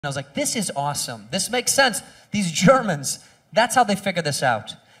I was like, this is awesome. This makes sense. These Germans, that's how they figured this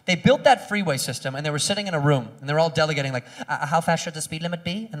out. They built that freeway system, and they were sitting in a room, and they were all delegating, like, how fast should the speed limit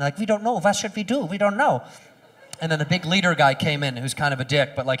be? And they're like, we don't know. What should we do? We don't know. And then the big leader guy came in, who's kind of a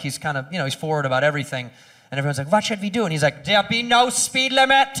dick, but like he's kind of, he's forward about everything. And everyone's like, what should we do? And he's like, there be no speed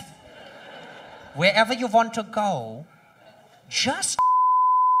limit. Wherever you want to go, just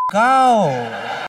go.